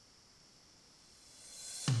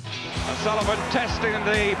O'Sullivan testing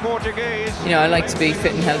the Portuguese. You know, I like to be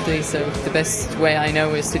fit and healthy, so the best way I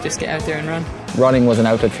know is to just get out there and run. Running was an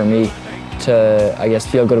outlet for me to, I guess,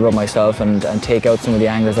 feel good about myself and take out some of the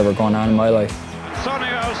angers that were going on in my life.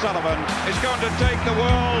 Sonia O'Sullivan is going to take the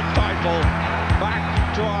world title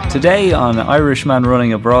back to Ireland. Today on Irishman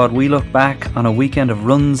Running Abroad, we look back on a weekend of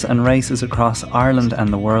runs and races across Ireland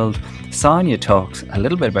and the world. Sonia talks a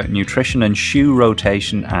little bit about nutrition and shoe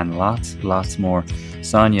rotation and lots more.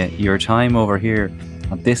 Sonia, your time over here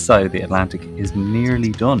on this side of the Atlantic is nearly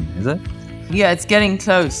done, is it? Yeah, it's getting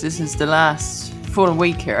close. This is the last full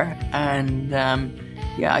week here, and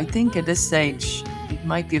I think at this stage it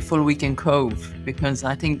might be a full week in Cove, because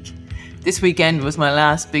I think this weekend was my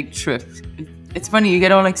last big trip. It's funny, you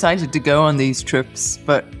get all excited to go on these trips,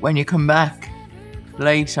 but when you come back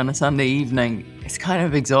late on a Sunday evening, it's kind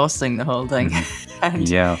of exhausting, the whole thing. And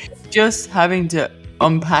just having to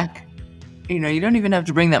unpack, you know, you don't even have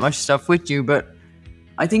to bring that much stuff with you, but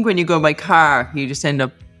I think when you go by car, you just end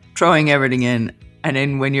up throwing everything in, and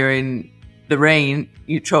then when you're in the rain,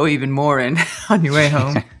 you throw even more in on your way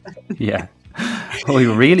home. Yeah. Well, we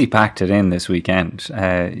really packed it in this weekend.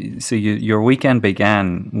 So your weekend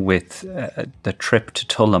began with the trip to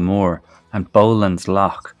Tullamore and Boland's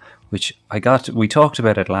Loch, which we talked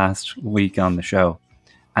about it last week on the show.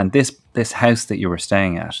 And this house that you were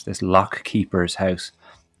staying at, this lock keeper's house,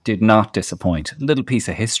 did not disappoint. A little piece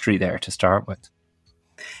of history there to start with.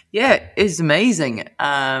 Yeah, it's amazing.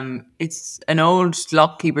 It's an old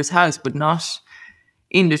lock keeper's house, but not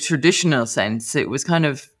in the traditional sense. It was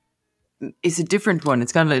it's a different one.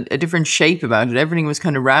 It's got a different shape about it. Everything was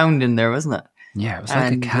kind of round in there, wasn't it? Yeah, it was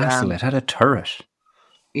like a castle. It had a turret.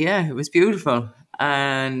 Yeah, it was beautiful.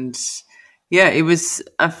 And yeah, it was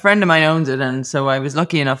a friend of mine owns it, and so I was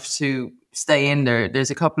lucky enough to stay in there.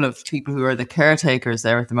 There's a couple of people who are the caretakers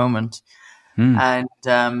there at the moment. And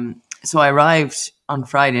so I arrived on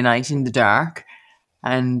Friday night in the dark,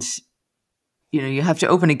 and you know, you have to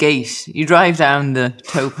open a gate. You drive down the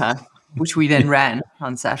towpath, which we then ran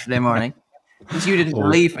on Saturday morning, because you didn't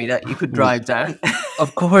believe me that you could drive down.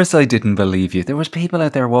 Of course I didn't believe you. There was people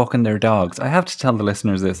out there walking their dogs. I have to tell the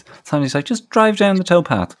listeners this. Sonia's like, just drive down the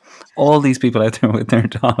towpath. All these people out there with their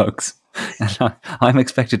dogs. And I'm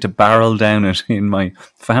expected to barrel down it in my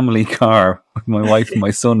family car with my wife and my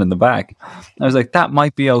son in the back. I was like, that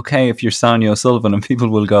might be okay if you're Sonia O'Sullivan, and people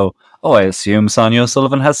will go, oh, I assume Sonia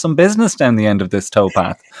O'Sullivan has some business down the end of this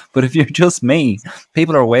towpath. But if you're just me,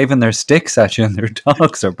 people are waving their sticks at you and their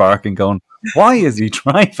dogs are barking, going, why is he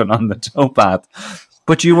driving on the towpath?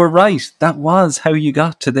 But you were right. That was how you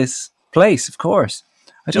got to this place, of course.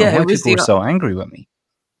 I don't know why people were so angry with me.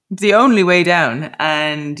 The only way down,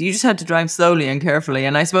 and you just had to drive slowly and carefully.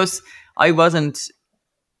 And I suppose it wasn't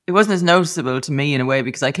as noticeable to me in a way,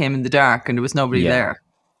 because I came in the dark and there was nobody there.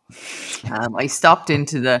 I stopped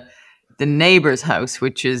into the neighbour's house,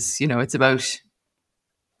 which is, you know, it's about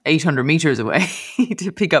 800 meters away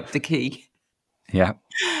to pick up the key. Yeah.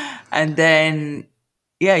 And then,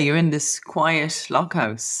 you're in this quiet lock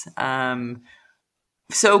house.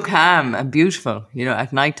 So calm and beautiful, you know,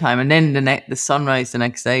 at night time. And then the sunrise the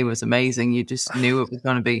next day was amazing. You just knew it was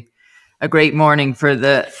going to be a great morning for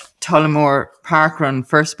the Tullamore Parkrun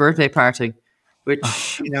first birthday party,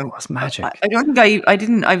 which, you know, was magic. I don't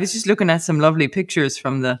think I was just looking at some lovely pictures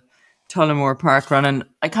from the Tullamore Parkrun, and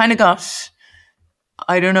I kind of got,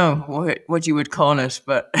 I don't know what you would call it,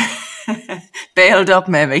 but bailed up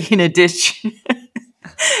maybe in a ditch.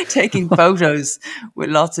 Taking photos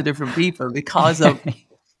with lots of different people because of,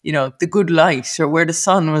 you know, the good light or where the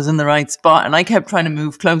sun was in the right spot. And I kept trying to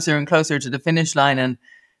move closer and closer to the finish line, and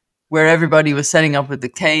where everybody was setting up with the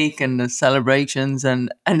cake and the celebrations.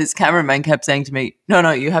 And this cameraman kept saying to me,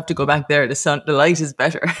 no, you have to go back there. The light is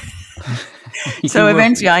better. So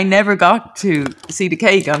eventually I never got to see the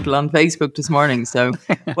cake until on Facebook this morning. So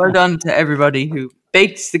well done to everybody who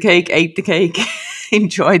baked the cake, ate the cake,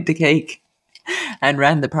 enjoyed the cake, and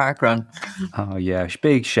ran the park run. Oh yeah,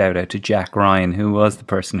 big shout out to Jack Ryan, who was the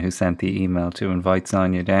person who sent the email to invite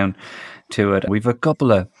Sonia down to it. We've a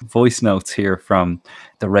couple of voice notes here from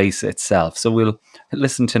the race itself, so we'll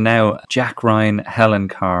listen to now Jack Ryan, Helen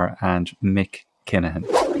Carr and Mick Kinahan.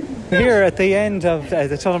 Here at the end of the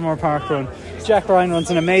Tullamore Park Run, Jack Ryan runs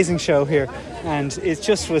an amazing show here, and it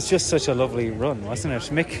was just such a lovely run, wasn't it?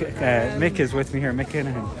 Mick is with me here, Mick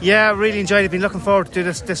Kinahan. Yeah, I really enjoyed it. Been looking forward to do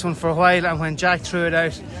this one for a while, and when Jack threw it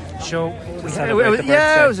out, it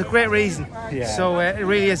was a great reason. Yeah. So it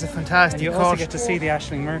really is a fantastic. And you also get to see the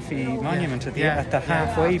Aisling Murphy monument at the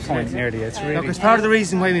halfway point nearly. It's really. Look, it's part of the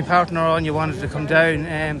reason why my partner Anya wanted to come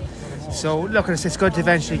down. So look, it's good to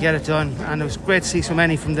eventually get it done, and it was great to see so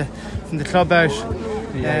many from the club out.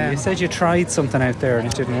 Yeah, you said you tried something out there and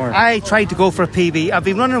it didn't work. I tried to go for a PB. I've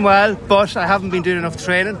been running well, but I haven't been doing enough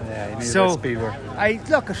training. Yeah, you need so a bit of speed work. I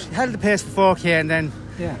held the pace for 4K and then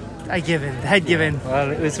I give in. The head give in.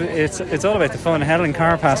 Well, it's all about the fun. Helen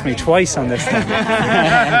Carr passed me twice on this thing.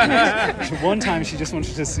 One time she just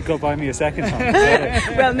wanted to go by me a second time.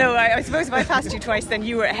 Well, no, I suppose if I passed you twice, then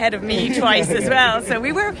you were ahead of me twice as well. So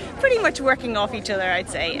we were pretty much working off each other, I'd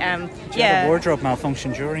say. Did you have a wardrobe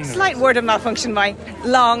malfunction during the slight wardrobe malfunction. My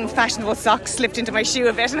long, fashionable socks slipped into my shoe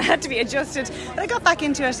a bit and had to be adjusted. But I got back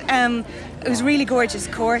into it. It was really gorgeous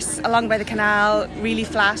course along by the canal, really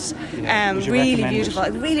flat, really beautiful. I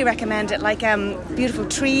really recommend it. Like beautiful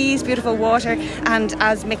trees, beautiful water, and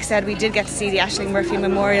as Mick said, we did get to see the Aisling Murphy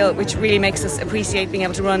Memorial, which really makes us appreciate being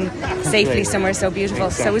able to run safely somewhere so beautiful.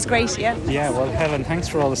 Exactly. So it was great, yeah. Yeah, well, Helen, thanks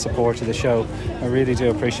for all the support to the show. I really do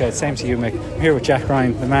appreciate it. Same to you, Mick. I'm here with Jack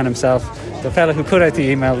Ryan, the man himself, the fella who put out the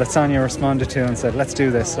email that Sonia responded to and said, let's do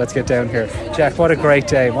this, let's get down here. Jack, what a great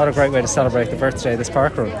day, what a great way to celebrate the birthday of this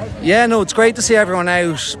park run. Yeah, no, it's great to see everyone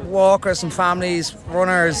out, walkers and families,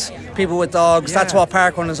 runners, people with dogs. That's what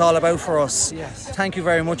park run is all about for us. Yes. Thank you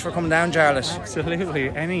very much for coming down, Jarlath. Absolutely,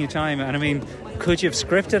 any time. And I mean, could you have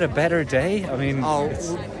scripted a better day? I mean,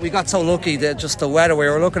 we got so lucky that just the weather we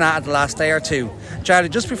were looking at the last day or two. Jarlath,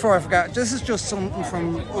 just before I forgot, this is just something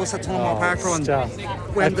from us at Tullamore Park Run.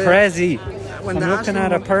 At Prezi. I'm looking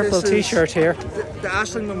at a purple t-shirt here. The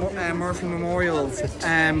Aisling Murphy Memorial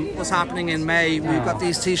was happening in May. We've got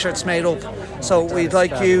these t-shirts made up, so we'd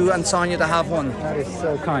like you and Sonia to have one. That is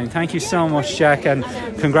so kind. Thank you so much, Jack, and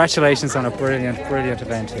congratulations on a brilliant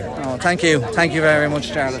event here. Oh, thank you very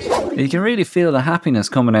much, Jarlath. You can really feel the happiness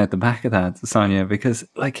coming out the back of that, Sonia, because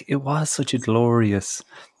like it was such a glorious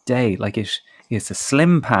day. Like it's a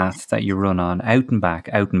slim path that you run on, out and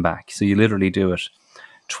back. So you literally do it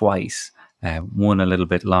twice. One a little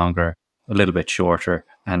bit longer, a little bit shorter,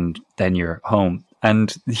 and then you're home.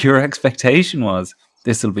 And your expectation was,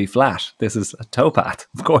 this will be flat. This is a towpath.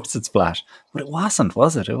 Of course it's flat. But it wasn't,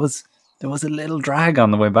 was it? There was a little drag on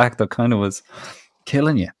the way back that kind of was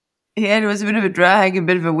killing you. Yeah, there was a bit of a drag, a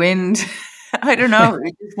bit of a wind. I don't know.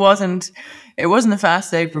 It wasn't a fast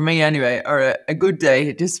day for me anyway, or a good day.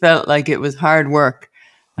 It just felt like it was hard work.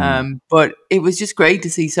 But it was just great to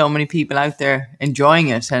see so many people out there enjoying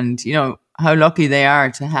it, and you know how lucky they are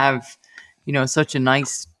to have, you know, such a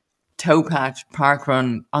nice towpath park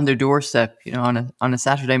run on their doorstep, you know, on a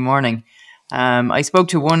Saturday morning. I spoke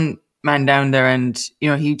to one man down there, and you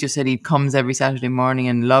know, he just said he comes every Saturday morning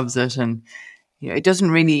and loves it. And you know, it doesn't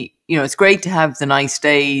really, you know, it's great to have the nice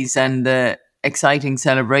days and the exciting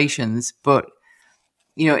celebrations, but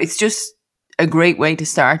you know, it's just a great way to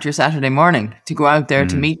start your Saturday morning, to go out there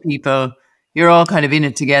to meet people. You're all kind of in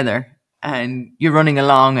it together and you're running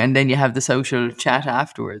along, and then you have the social chat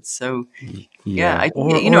afterwards. So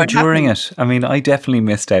or during it. I mean, I definitely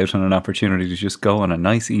missed out on an opportunity to just go on a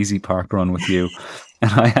nice easy park run with you.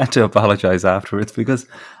 And I had to apologise afterwards because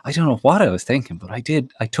I don't know what I was thinking, but I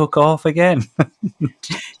did. I took off again,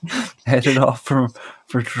 headed off for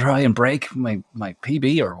try and break my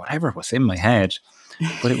PB or whatever was in my head.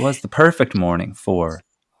 But it was the perfect morning for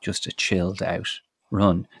just a chilled out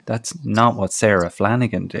run. That's not what Sarah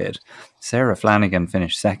Flanagan did. Sarah Flanagan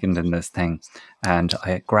finished second in this thing, and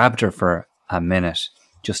I grabbed her for a minute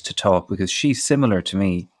just to talk because she's similar to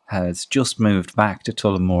me, has just moved back to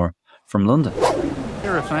Tullamore from London.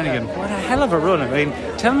 Sarah Flanagan, what a hell of a run. I mean,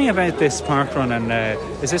 tell me about this park run, and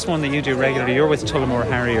is this one that you do regularly? You're with Tullamore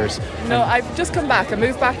Harriers. No, I've just come back. I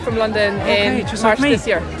moved back from London in March this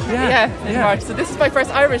year. In March. So this is my first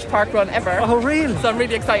Irish park run ever. Oh, really? So I'm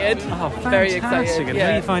really excited. Oh, fantastic. Very excited. And how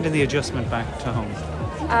are you finding the adjustment back to home?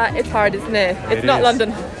 It's hard, isn't it? It's not London.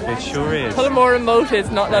 It sure is. Tullamore remote is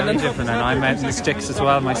not London. Very different, and I'm out in the sticks as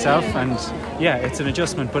well myself, and yeah, it's an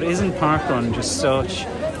adjustment. But isn't parkrun just such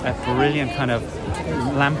a brilliant kind of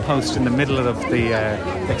lamppost in the middle of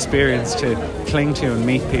the experience to cling to and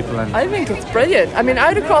meet people? And I think it's brilliant. I mean,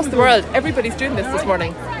 out across the world, everybody's doing this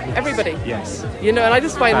morning. Everybody. Yes. You know, and I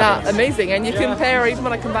just find that amazing. And you compare, even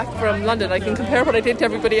when I come back from London, I can compare what I did to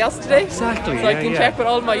everybody else today. Exactly. So I can check with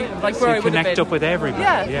all my, like, so where I would have been. connect up with everybody.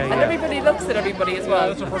 And everybody looks at everybody as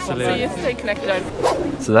well. Absolutely. So you stay connected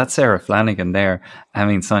out. So that's Sarah Flanagan there. I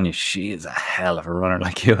mean, Sonia, she is a hell of a runner.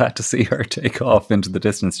 Like, you had to see her take off into the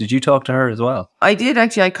distance. Did you talk to her as well? I did,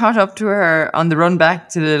 actually. I caught up to her on the run back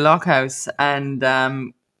to the Lockhouse,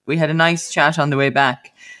 and we had a nice chat on the way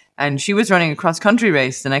back. And she was running a cross-country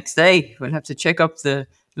race the next day. We'll have to check up the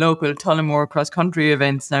local Tullamore cross-country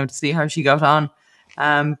events now to see how she got on.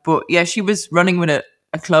 But yeah, she was running with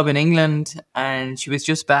a club in England, and she was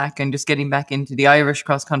just back and just getting back into the Irish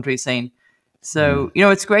cross-country scene. So, you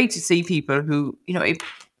know, it's great to see people who,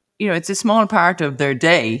 it's a small part of their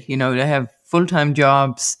day. You know, they have full-time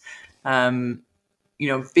jobs,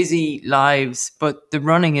 busy lives, but the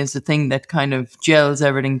running is the thing that kind of gels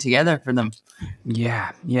everything together for them.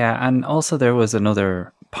 Yeah. And also there was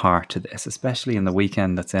another part to this, especially in the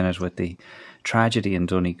weekend that's in it with the tragedy in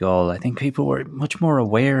Donegal. I think people were much more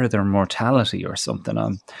aware of their mortality or something.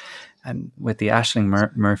 And with the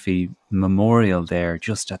Aisling Murphy Memorial there,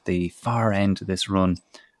 just at the far end of this run,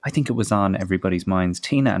 I think it was on everybody's minds.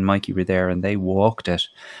 Tina and Mikey were there and they walked it.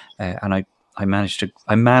 And I managed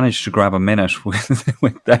to grab a minute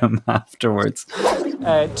with them afterwards.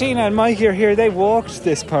 Tina and Mikey are here. They walked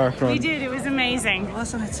this park run. We did. It was amazing.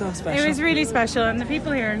 Wasn't it so special? It was really special, and the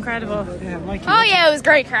people here are incredible. Yeah, Mikey. Oh yeah, it was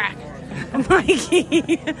great crack. Mikey.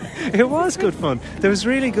 It was good fun. There was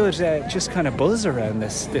really good just kind of buzz around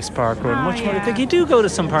this park run. Much more. Like you do go to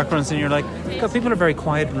some park runs and you're like, God, people are very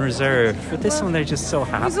quiet and reserved. But this one, they're just so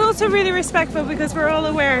happy. It was also really respectful because we're all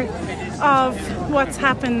aware of what's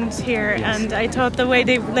happened here, and I thought the way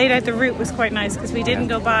they laid out the route was quite nice because we didn't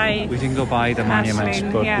go by. We didn't go by the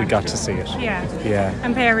monument, but we got to see it. Yeah.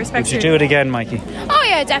 And pay our respect. Would you do it again, Mikey? Oh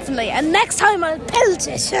yeah, definitely. And next time I'll pelt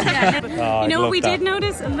it. We did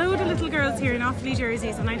notice a load of little girls here in Offaly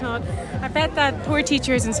jerseys, and I thought, I bet that poor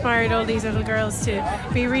teachers inspired all these little girls to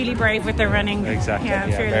be really brave with their running. Exactly. Yeah,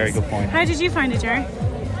 very good point. How did you find it, Jerry?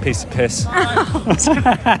 Piece of piss.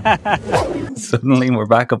 Suddenly we're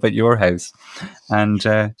back up at your house and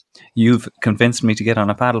you've convinced me to get on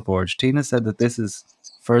a paddleboard. Tina said that this is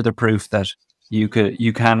further proof that you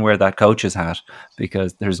can wear that coach's hat,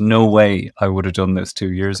 because there's no way I would have done this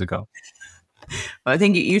 2 years ago. I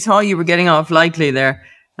think you thought you were getting off lightly there.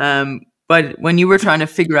 But when you were trying to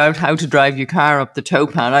figure out how to drive your car up the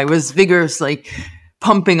towpath, I was vigorously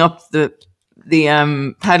pumping up the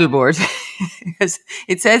paddleboard because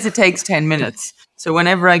it says it takes 10 minutes. So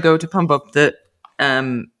whenever I go to pump up the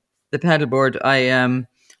paddleboard,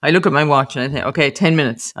 I look at my watch and I think, okay, 10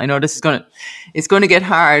 minutes. I know it's gonna get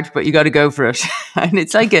hard, but you got to go for it. And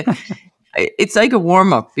it's like a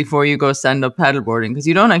warm up before you go stand up paddleboarding, because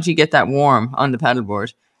you don't actually get that warm on the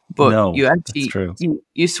paddleboard. But no, you actually, that's true.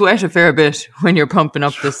 You sweat a fair bit when you're pumping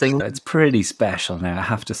up this thing. It's pretty special now, I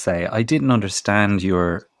have to say. I didn't understand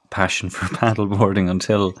your passion for paddleboarding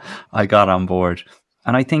until I got on board.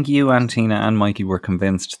 And I think you and Tina and Mikey were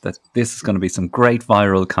convinced that this is going to be some great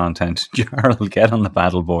viral content. Jarl will get on the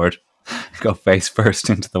paddleboard, go face first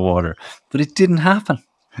into the water. But it didn't happen.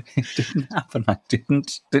 It didn't happen. I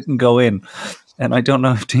didn't go in. And I don't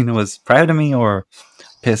know if Tina was proud of me or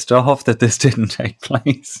pissed off that this didn't take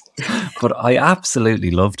place, but I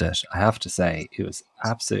absolutely loved it. I have to say, it was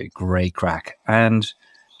absolutely great crack, and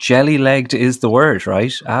jelly-legged is the word,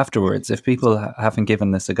 right? Afterwards, if people haven't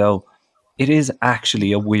given this a go, it is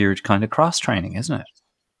actually a weird kind of cross-training, isn't it?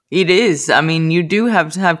 It is. I mean, you do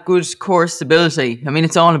have to have good core stability. I mean,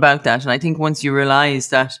 it's all about that. And I think once you realize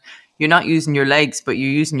that you're not using your legs, but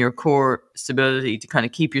you're using your core stability to kind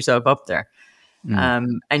of keep yourself up there.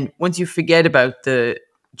 And once you forget about the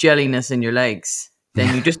jelliness in your legs,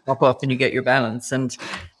 then you just pop up and you get your balance. And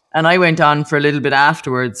I went on for a little bit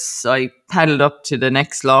afterwards. I paddled up to the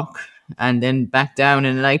next lock and then back down,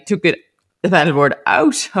 and I took the paddleboard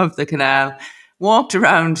out of the canal, walked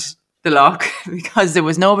around the lock because there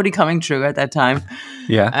was nobody coming through at that time.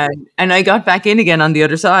 Yeah. And I got back in again on the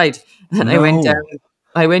other side. And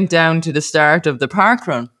I went down to the start of the park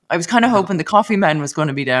run. I was kind of hoping the coffee man was going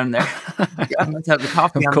to be down there. I must have the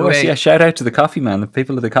coffee on the way. Of course, yeah. Shout out to the coffee man, the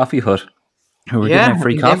people of the coffee hut who were giving out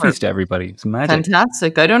free coffees to everybody. It's magic.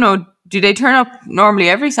 Fantastic. I don't know. Do they turn up normally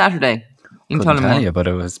every Saturday in Couldn't tell you, but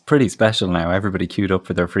it was pretty special now. Everybody queued up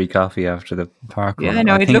for their free coffee after the park run. I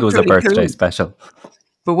know. I think it was a birthday special.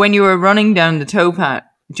 But when you were running down the towpath,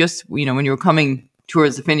 just, when you were coming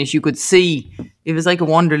towards the finish, you could see it was like a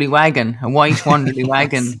Wanderley wagon, a white Wanderley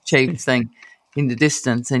wagon shaped thing in the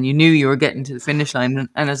distance, and you knew you were getting to the finish line.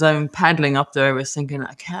 And as I'm paddling up there, I was thinking,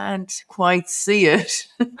 I can't quite see it,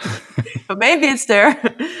 but maybe it's there.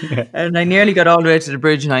 Yeah. And I nearly got all the way to the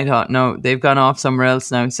bridge, and I thought, no, they've gone off somewhere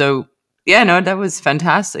else now. So yeah, no, that was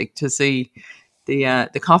fantastic to see the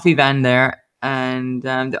coffee van there. And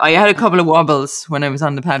I had a couple of wobbles when I was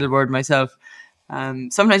on the paddleboard myself.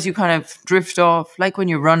 Sometimes you kind of drift off, like when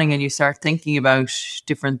you're running and you start thinking about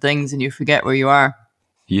different things and you forget where you are.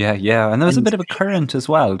 Yeah. And there was a bit of a current as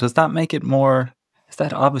well. Does that make it more...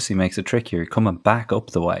 That obviously makes it trickier, coming back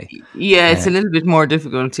up the way. Yeah, it's a little bit more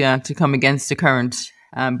difficult, to come against the current.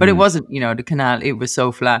 But it wasn't, the canal, it was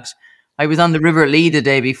so flat. I was on the River Lee the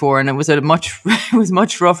day before, and it was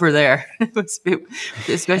much rougher there.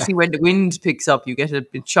 Especially when the wind picks up, you get a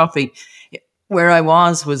bit choppy. where I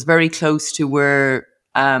was very close to where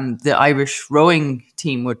the Irish rowing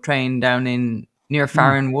team would train down in near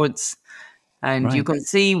Farran Woods. And you can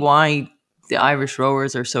see why the Irish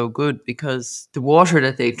rowers are so good, because the water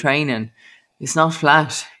that they train in is not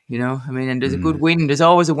flat, you know. I mean, and there's a good wind. There's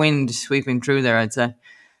always a wind sweeping through there, I'd say.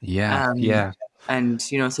 Yeah.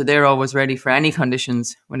 And, you know, so they're always ready for any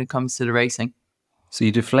conditions when it comes to the racing. So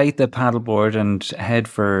you deflate the paddleboard and head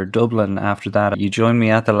for Dublin after that. You join me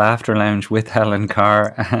at the Laughter Lounge with Helen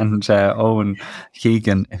Carr and Owen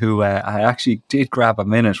Keegan, who I actually did grab a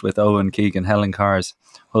minute with Owen Keegan, Helen Carr's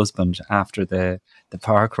husband, after the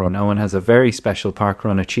park run. Owen has a very special park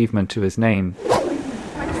run achievement to his name.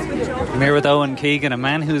 I'm here with Owen Keegan, a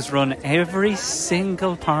man who's run every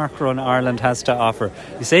single park run Ireland has to offer.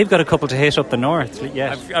 You say you've got a couple to hit up the north.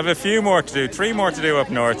 Yeah, I've a few more to do, 3 more to do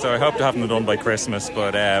up north, so I hope to have them done by Christmas.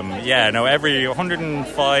 But every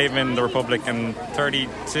 105 in the Republic and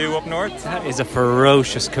 32 up north. That is a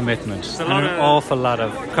ferocious commitment. And an awful lot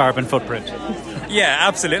of carbon footprint. Yeah,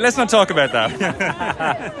 absolutely. Let's not talk about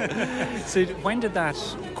that. So when did that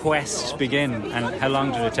quest begin, and how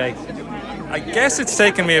long did it take? I guess it's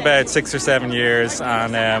taken me about 6 or 7 years,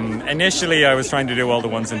 and initially I was trying to do all the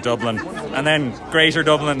ones in Dublin, and then Greater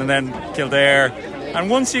Dublin, and then Kildare. And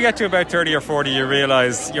once you get to about 30 or 40, you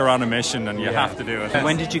realise you're on a mission and you have to do it. And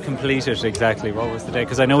when did you complete it exactly? What was the day?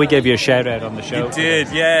 Because I know we gave you a shout out on the show. You did,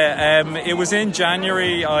 yeah. It was in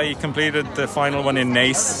January. I completed the final one in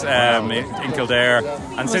Naas in Kildare.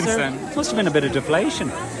 And since then... Must have been a bit of deflation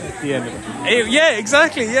at the end of it. Yeah,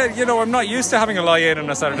 exactly. Yeah, you know, I'm not used to having a lie-in on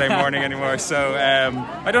a Saturday morning anymore, so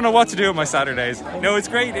I don't know what to do with my Saturdays. No, it's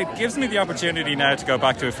great. It gives me the opportunity now to go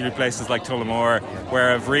back to a few places like Tullamore,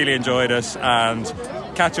 where I've really enjoyed it, and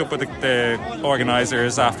catch up with the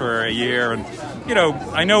organisers after a year. And you know,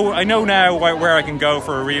 I know now where I can go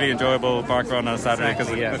for a really enjoyable park run on a Saturday, because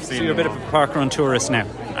I've seen. So you're a bit of a park run tourist now.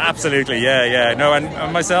 Absolutely, yeah. No,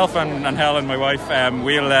 and myself and Helen, my wife,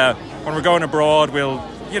 we'll when we're going abroad,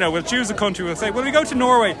 we'll choose a country. We'll say, well, we go to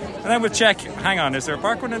Norway, and then we'll check. Hang on, is there a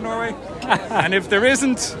park run in Norway? And if there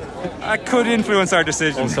isn't, that could influence our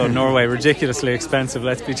decision. Also, Norway, ridiculously expensive,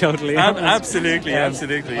 let's be totally honest. Absolutely.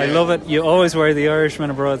 I love it. You always wear the Irishman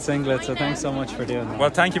abroad singlet, so thanks so much for doing that. Well,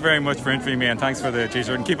 thank you very much for interviewing me, and thanks for the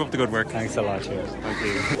t-shirt, and keep up the good work. Thanks a lot, cheers. Thank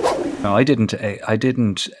you. No, I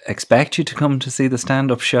didn't expect you to come to see the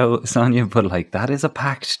stand-up show, Sonia, but that is a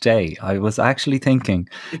packed day. I was actually thinking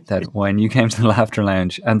that when you came to the Laughter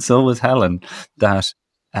Lounge, and so was Helen, that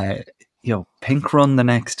Pink Run the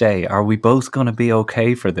next day, are we both going to be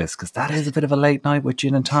okay for this? Because that is a bit of a late night with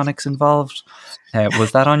gin and tonics involved.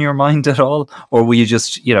 Was that on your mind at all? Or were you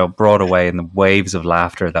just, brought away in the waves of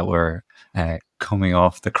laughter that were coming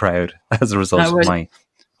off the crowd as a result of my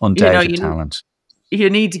undoubted talent? You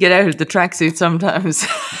need to get out of the tracksuit sometimes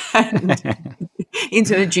and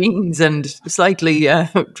into the jeans and slightly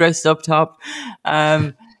dressed up top.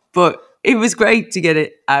 But it was great to get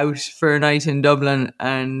it out for a night in Dublin,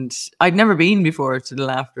 and I'd never been before to the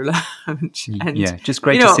Laughter Lounge. And, just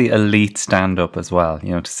great to see elite stand up as well,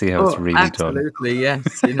 to see how it's really absolutely, done.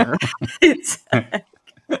 Yes, it's...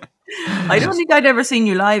 I don't think I'd ever seen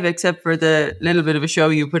you live except for the little bit of a show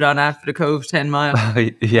you put on after the Cove 10 Mile.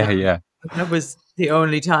 Yeah. That was the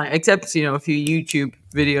only time, except, a few YouTube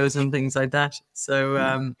videos and things like that.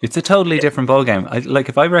 So it's a totally different ballgame.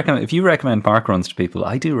 If you recommend park runs to people,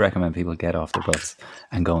 I do recommend people get off their butts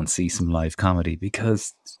and go and see some live comedy,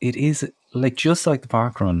 because it is just like the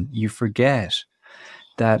park run, you forget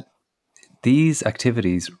that these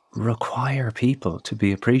activities require people to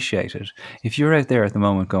be appreciated. If you're out there at the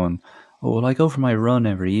moment going, oh, well, I go for my run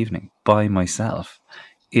every evening by myself,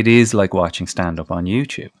 it is like watching stand-up on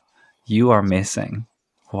YouTube. You are missing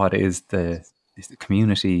what is the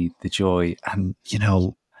community, the joy, and,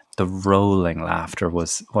 the rolling laughter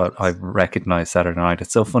was what I recognized Saturday night.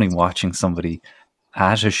 It's so funny watching somebody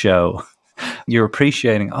at a show. You're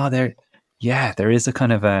appreciating, there is a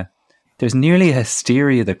kind of there's nearly a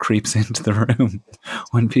hysteria that creeps into the room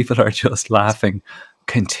when people are just laughing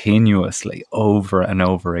continuously over and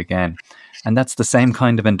over again. And that's the same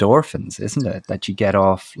kind of endorphins, isn't it? That you get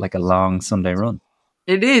off like a long Sunday run.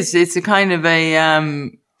 It is. It's a kind of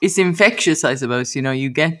it's infectious, I suppose. You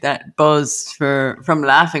get that buzz from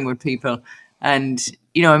laughing with people. And,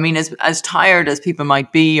 as tired as people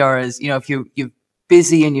might be, or as, if you're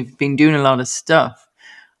busy and you've been doing a lot of stuff,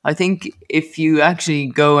 I think if you actually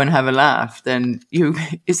go and have a laugh, then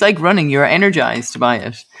it's like running, you're energized by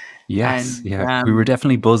it. Yes, and, we were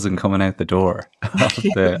definitely buzzing coming out the door of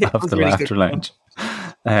the Laughter Lounge.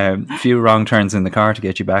 Few wrong turns in the car to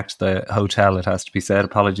get you back to the hotel, it has to be said.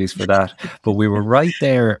 Apologies for that. But we were right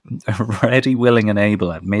there, ready, willing and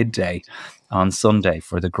able at midday on Sunday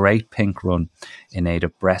for the Great Pink Run in aid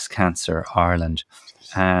of Breast Cancer Ireland.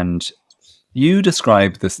 And you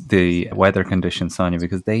described the weather conditions, Sonia,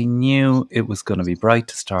 because they knew it was going to be bright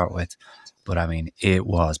to start with. But I mean, it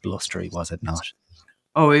was blustery, was it not?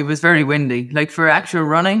 Oh, it was very windy. Like for actual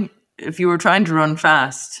running, if you were trying to run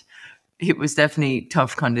fast, it was definitely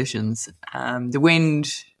tough conditions. The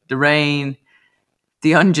wind, the rain,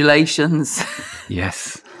 the undulations.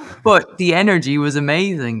 Yes. But the energy was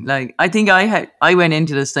amazing. Like I think I went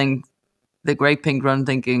into this thing, the Great Pink Run,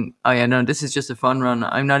 thinking, oh yeah, no, this is just a fun run.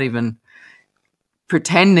 I'm not even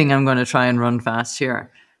pretending I'm going to try and run fast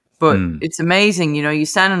here. But it's amazing, you know, you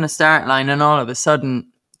stand on the start line and all of a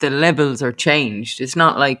sudden the levels are changed. It's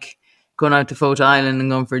not like going out to Photo Island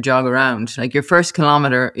and going for a jog around. Like your first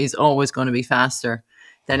kilometre is always going to be faster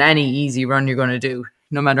than any easy run you're going to do,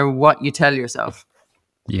 no matter what you tell yourself.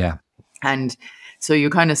 Yeah. And so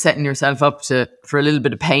you're kind of setting yourself up for a little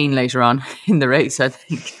bit of pain later on in the race, I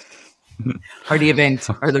think, or the event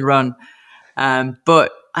or the run.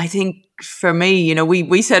 But I think for me, you know,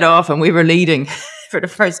 we set off and we were leading for the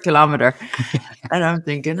first kilometre. And I'm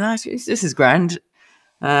thinking, geez, this is grand.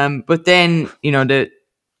 But then, you know,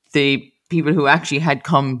 the people who actually had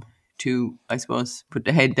come to, I suppose, put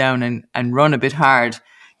the head down and run a bit hard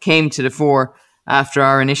came to the fore after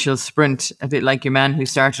our initial sprint, a bit like your man who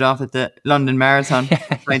started off at the London Marathon.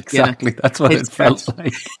 Yeah, exactly, that's what it felt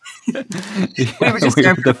like. We were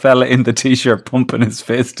the fella in the t-shirt pumping his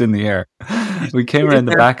fist in the air. We came around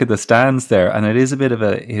the back of the stands there, and it is a bit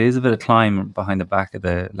of climb behind the back of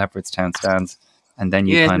the Leopardstown stands, and then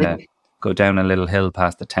you kind of go down a little hill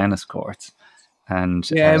past the tennis courts. And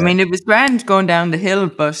I mean, it was grand going down the hill,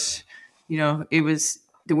 but you know,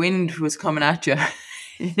 the wind was coming at you.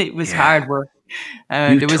 It was hard work.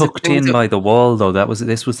 You tucked in by the wall, though.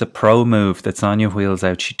 This was the pro move that Sonia wheels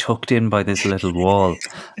out. She tucked in by this little wall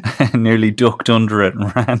and nearly ducked under it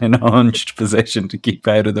and ran in a hunched position to keep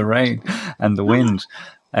out of the rain and the wind.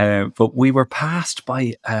 But we were passed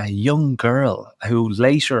by a young girl who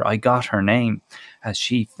later I got her name as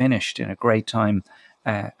she finished in a great time.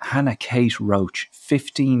 Hannah Kate Roach,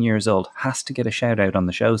 15 years old, has to get a shout out on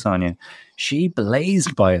the show, Sonia. She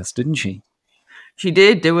blazed by us, didn't she? She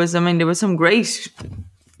did. There was some great,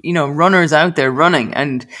 you know, runners out there running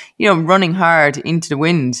and, you know, running hard into the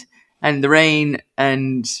wind and the rain.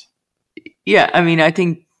 And yeah, I mean, I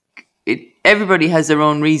think everybody has their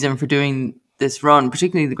own reason for doing this run,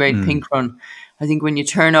 particularly the Great Pink Run. I think when you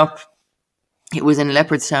turn up, it was in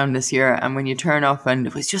Leopardstown this year, and when you turn up and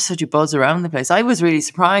it was just such a buzz around the place, I was really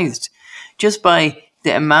surprised just by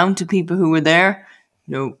the amount of people who were there,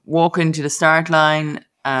 you know, walking to the start line.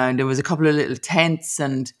 And there was a couple of little tents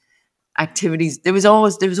and activities. There was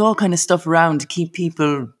all kind of stuff around to keep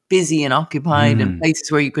people busy and occupied, and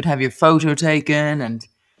places where you could have your photo taken. And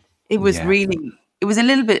it was it was a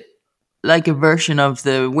little bit like a version of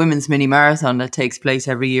the women's mini marathon that takes place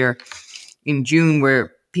every year in June,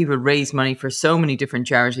 where people raise money for so many different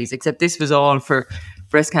charities, except this was all for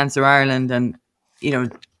Breast Cancer Ireland. And, you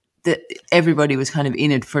know, everybody was kind of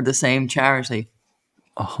in it for the same charity.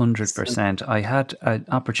 100%. I had an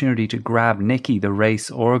opportunity to grab Nikki, the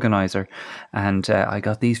race organizer, and I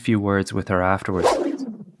got these few words with her afterwards.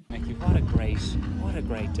 Nikki, what a great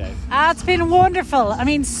day. It's been wonderful. I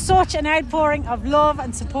mean, such an outpouring of love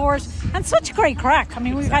and support and such great crack. I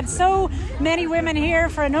mean, we've had so many women here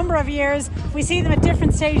for a number of years. We see them at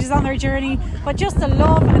different stages on their journey, but just the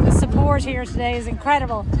love and the support here today is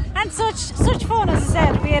incredible. And such fun, as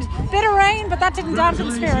I said. We had a bit of rain, but that didn't dampen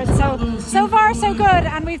the spirit. So far, so good.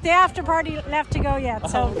 And we've the after party left to go yet.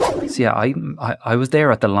 So yeah, I was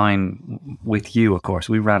there at the line with you, of course.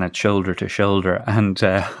 We ran it shoulder to shoulder, and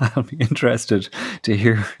I'll be interested to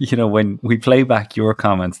hear, you know, when we play back your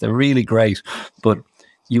comments. They're really great, but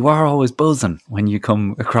you are always buzzing when you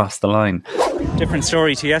come across the line. Different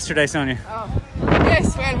story to yesterday, Sonia. Oh.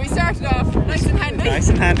 Yes, well, we started off nice and handy. Nice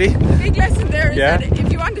and handy. The big lesson there is that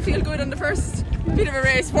if you want to feel good on the first bit of a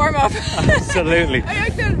race, warm up. Absolutely. I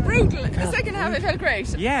felt brutal. The second half, I felt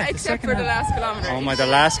great. Yeah. Except for the last kilometre. Oh my, the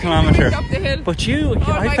last kilometre. Up the hill. But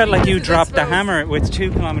I felt like you dropped the hammer with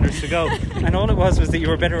 2 kilometres to go. And all it was that you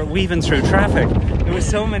were better at weaving through traffic. There was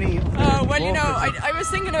so many. Oh, well, you know, I was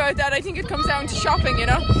thinking about that. I think it comes down to shopping, you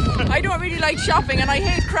know. I don't really like shopping, and I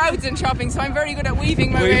hate crowds in shopping, so I'm very good at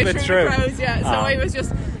weaving my way through the crowds. Yeah. So I was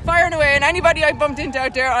just firing away, and anybody I bumped into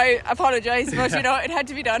out there, I apologise, but you know, it had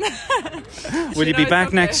to be done. Will you be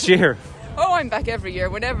back next year? Oh, I'm back every year.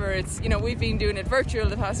 Whenever it's, we've been doing it virtual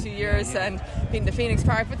the past few years and been to Phoenix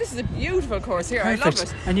Park, but this is a beautiful course here. Perfect. I love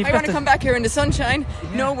it. And I want to come back here in the sunshine,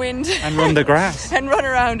 no wind, and run the grass and run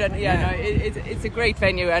around. And it's a great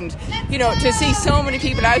venue. And to see so many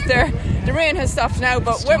people out there. The rain has stopped now,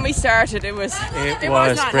 but when we started, it was great.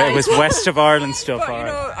 Nice. It was west of Ireland stuff.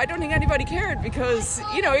 But, I don't think anybody cared because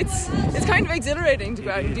it's kind of exhilarating to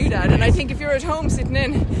go out and do that. And I think if you're at home sitting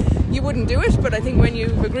in, you wouldn't do it. But I think when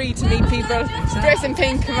you've agreed to meet people, dress in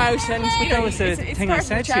pink, come out, and that was the thing I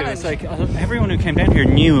said to you. It's like everyone who came down here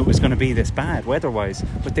knew it was going to be this bad weather-wise,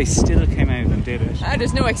 but they still came out and did it.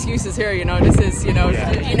 There's no excuses here. This is you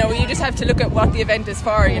just have to look at what the event is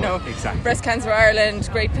for. Exactly. Breast Cancer Ireland,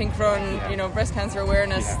 Great Pink Run. Breast cancer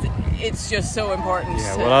awareness. It's just so important.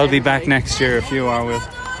 Yeah. Well, I'll be back next year if you are. We'll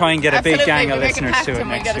try and get a big gang of listeners to it next year.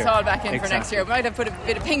 We'll get us all back in for next year. We might have put a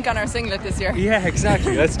bit of pink on our singlet this year. Yeah,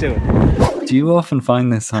 exactly. Let's do it. Do you often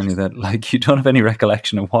find this, Sonia, that you don't have any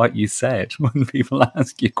recollection of what you said when people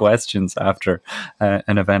ask you questions after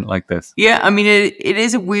an event like this? Yeah, I mean, it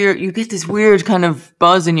is you get this weird kind of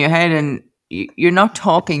buzz in your head and you're not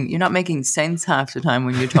talking, you're not making sense half the time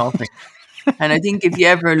when you're talking. And I think if you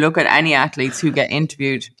ever look at any athletes who get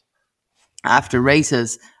interviewed after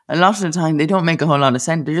races, a lot of the time they don't make a whole lot of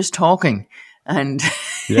sense. They're just talking. And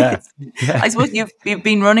I suppose you've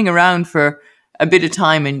been running around for a bit of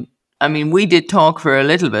time. And I mean, we did talk for a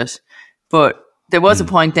little bit, but there was a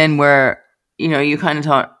point then where, you kind of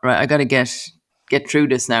thought, right, I got to get through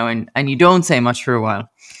this now. And you don't say much for a while.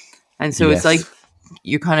 And so it's like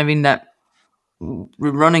you're kind of in that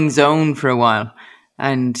running zone for a while.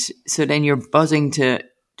 And so then you're buzzing to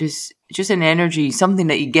just an energy, something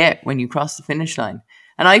that you get when you cross the finish line.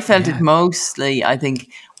 And I felt it mostly, I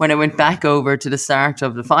think, when I went back over to the start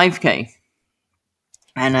of the 5K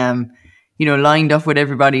and, lined up with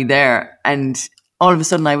everybody there. And all of a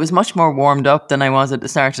sudden I was much more warmed up than I was at the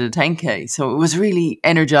start of the 10K. So it was really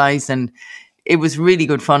energized and it was really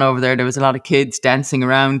good fun over there. There was a lot of kids dancing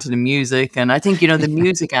around to the music. And I think, the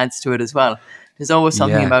music adds to it as well. There's always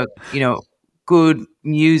something about, good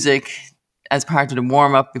music as part of the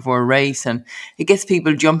warm-up before a race, and it gets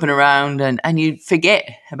people jumping around and you forget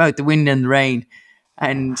about the wind and the rain,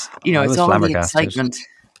 and it's all the excitement.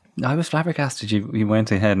 I was flabbergasted you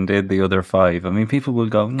went ahead and did the other 5. I mean, people will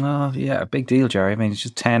go, oh yeah, big deal, Jerry. I mean, it's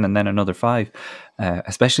just 10 and then another 5,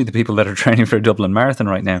 especially the people that are training for a Dublin Marathon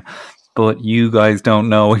right now. But you guys don't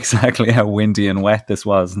know exactly how windy and wet this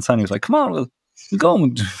was. And Sonia was like, come on, we'll go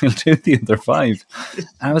and we'll do the other 5. And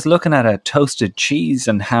I was looking at a toasted cheese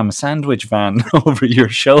and ham sandwich van over your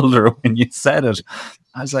shoulder when you said it.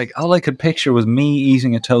 I was like, all I could picture was me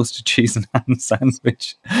eating a toasted cheese and ham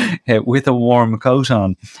sandwich with a warm coat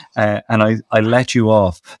on. And I let you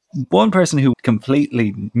off. One person who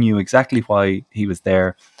completely knew exactly why he was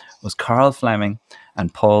there was Carl Fleming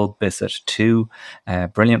and Paul Bissett, 2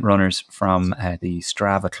 brilliant runners from the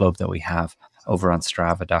Strava club that we have over on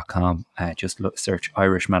Strava.com. Just search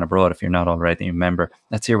Irishman Abroad if you're not already a member.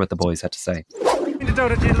 Let's hear what the boys had to say. You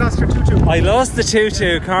lost your tutu. I lost the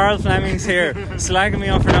tutu. Carl Fleming's here slagging me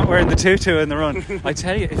off for not wearing the tutu in the run. I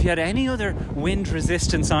tell you, if you had any other wind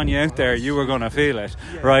resistance on you out there, you were going to feel it,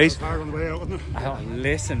 right? Hard on the way out, wasn't it? Oh,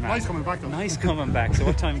 listen, man. Nice coming back, though. Nice coming back. So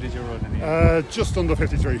what time did you run in the end? Just under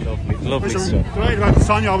 53. Lovely stuff. Right about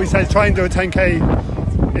Sonia always says try and do a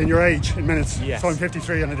 10k in your age in minutes. Yes. So I'm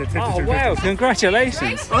 53 and I did 52. Oh wow, congratulations.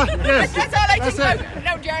 Yes. That's all I think about.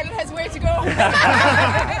 Now Jarlath has way to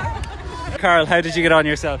go. Carl, how did you get on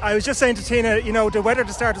yourself? I was just saying to Tina, the weather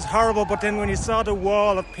to start was horrible, but then when you saw the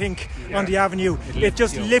wall of pink on the avenue, it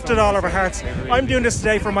just lifted all of our hearts. I'm doing this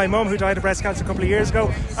today for my mum who died of breast cancer a couple of years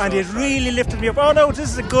ago, and it really lifted me up. Oh no, this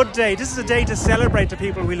is a good day. This is a day to celebrate the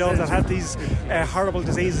people we love that have these horrible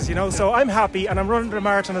diseases, So I'm happy, and I'm running the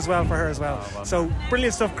marathon as well for her as well. So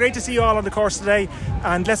brilliant stuff. Great to see you all on the course today,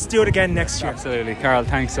 and let's do it again next year. Absolutely. Carl,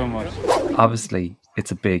 thanks so much. Obviously, it's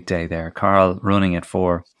a big day there. Carl running it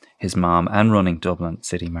for his mom and running Dublin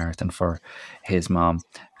City Marathon for his mom.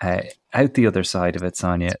 Out the other side of it,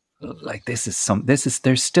 Sonia, like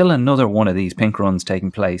there's still another one of these pink runs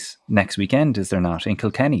taking place next weekend, is there not? In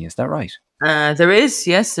Kilkenny, is that right? There is,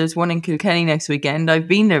 yes. There's one in Kilkenny next weekend. I've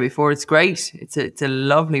been there before. It's great. It's a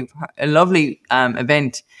lovely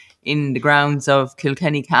event in the grounds of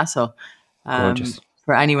Kilkenny Castle. Gorgeous.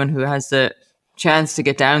 For anyone who has the chance to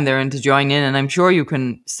get down there and to join in, and I'm sure you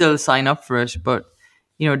can still sign up for it, but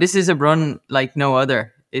this is a run like no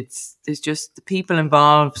other. It's just the people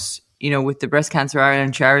involved, with the Breast Cancer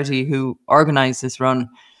Ireland charity who organised this run.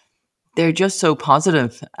 They're just so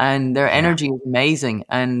positive and their energy is amazing.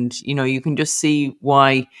 And, you can just see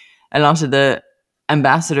why a lot of the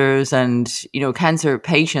ambassadors and, cancer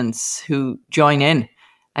patients who join in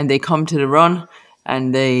and they come to the run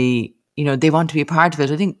and they want to be a part of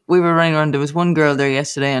it. I think we were running around, there was one girl there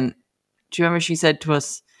yesterday, and do you remember she said to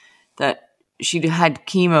us that she'd had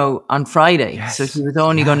chemo on Friday, so she was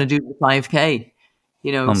only going to do the 5K,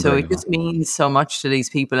 so it just means so much to these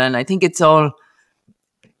people. And I think it's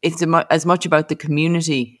as much about the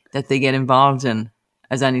community that they get involved in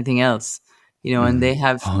as anything else, and they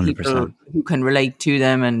have 100%. People who can relate to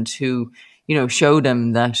them and who, show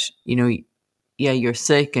them that, you're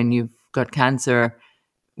sick and you've got cancer.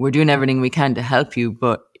 We're doing everything we can to help you,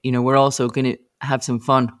 but, we're also going to have some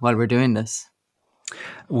fun while we're doing this.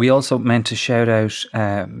 We also meant to shout out,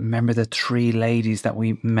 remember the 3 ladies that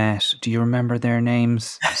we met? Do you remember their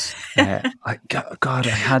names? I had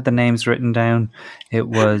the names written down. It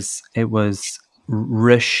was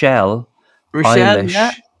Rochelle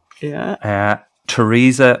Eilish. Yeah.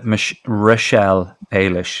 Teresa Rochelle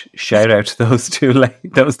Eilish. Shout out to those 3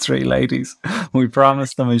 ladies. We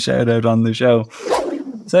promised them a shout out on the show.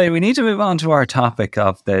 So we need to move on to our topic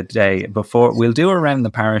of the day. Before we'll do around the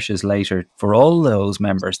parishes later for all those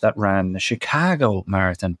members that ran the Chicago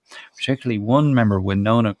Marathon, particularly one member,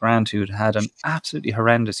 Winona Grant, who had an absolutely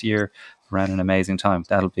horrendous year, ran an amazing time.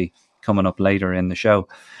 That'll be coming up later in the show.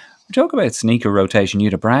 We talk about sneaker rotation. You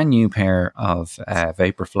had a brand new pair of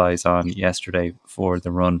Vaporflies on yesterday for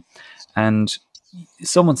the run, and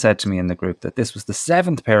someone said to me in the group that this was the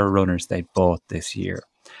 7th pair of runners they bought this year,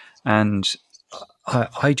 and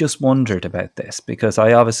I just wondered about this because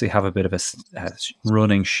I obviously have a bit of a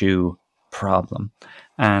running shoe problem,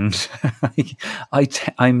 and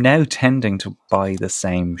I'm now tending to buy the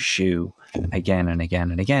same shoe again and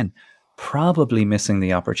again and again, probably missing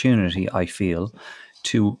the opportunity, I feel,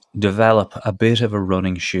 to develop a bit of a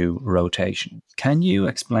running shoe rotation. Can you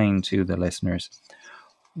explain to the listeners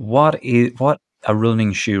what a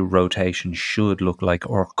running shoe rotation should look like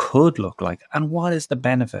or could look like, and what is the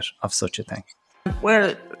benefit of such a thing?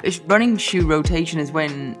 Well, running shoe rotation is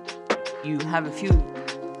when you have a few.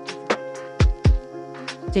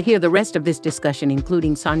 To hear the rest of this discussion,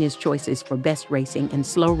 including Sonia's choices for best racing and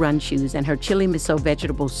slow run shoes and her chili miso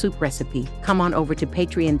vegetable soup recipe, come on over to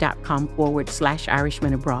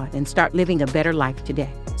patreon.com/Irishman Abroad and start living a better life today.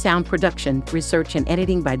 Sound production, research, and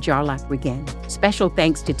editing by Jarlath Regan. Special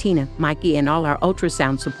thanks to Tina, Mikey, and all our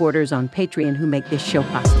ultrasound supporters on Patreon who make this show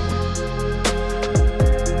possible.